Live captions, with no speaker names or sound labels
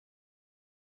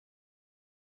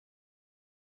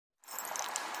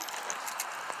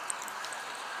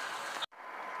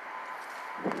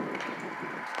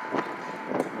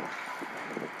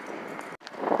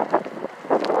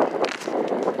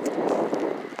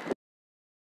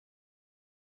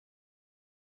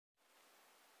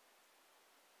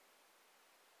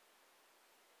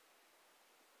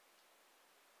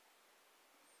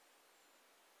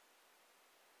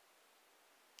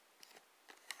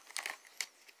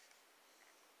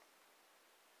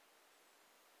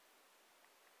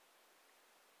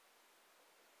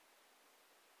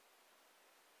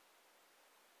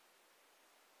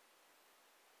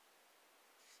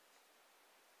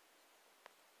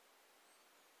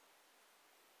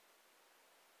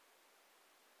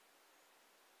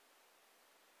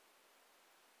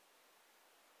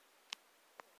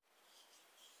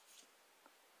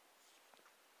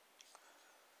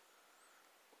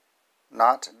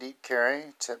Not deep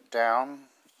carry, tip down,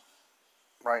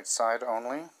 right side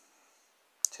only,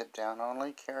 tip down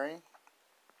only carry,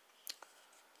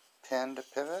 pinned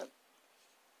pivot.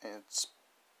 It's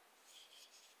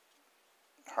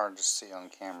hard to see on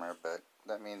camera, but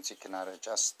that means you cannot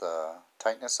adjust the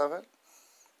tightness of it.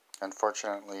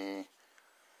 Unfortunately,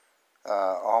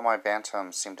 all my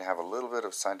Bantams seem to have a little bit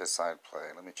of side-to-side play.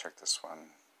 Let me check this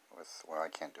one with, well, I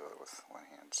can't do it with one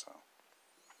hand, so.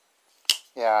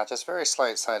 Yeah, just very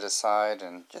slight side-to-side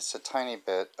and just a tiny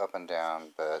bit up and down,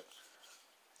 but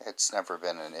it's never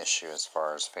been an issue as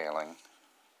far as failing.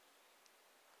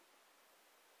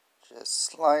 Just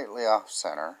slightly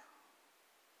off-center.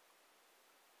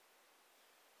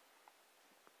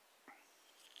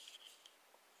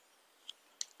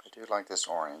 I do like this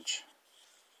orange.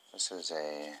 This is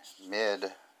a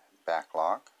mid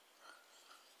backlock.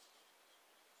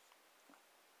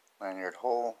 Lanyard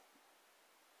hole.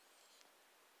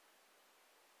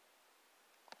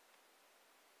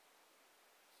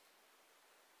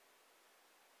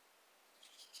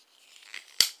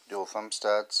 Dual thumb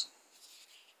studs.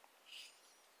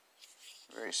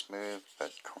 Very smooth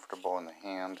but comfortable in the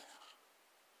hand.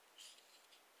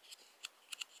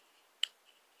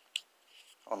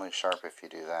 Only sharp if you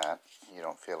do that. You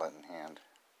don't feel it in hand.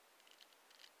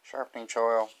 Sharpening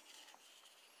choil.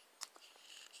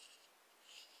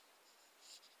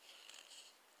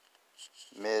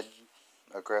 Mid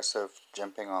aggressive,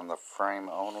 jimping on the frame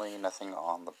only, nothing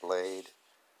on the blade.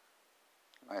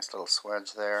 Nice little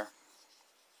swedge there.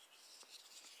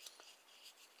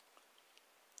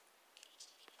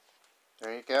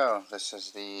 There you go. This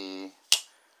is the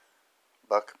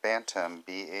Buck Bantam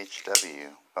BHW.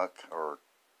 Buck or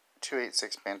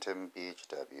 286 Bantam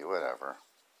BHW, whatever.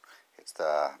 It's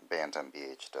the Bantam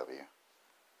BHW.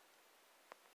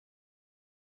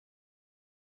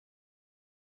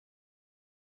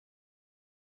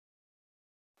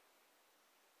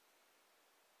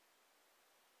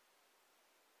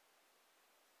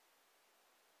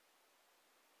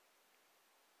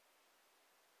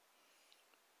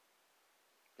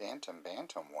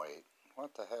 Bantam weight.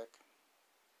 What the heck?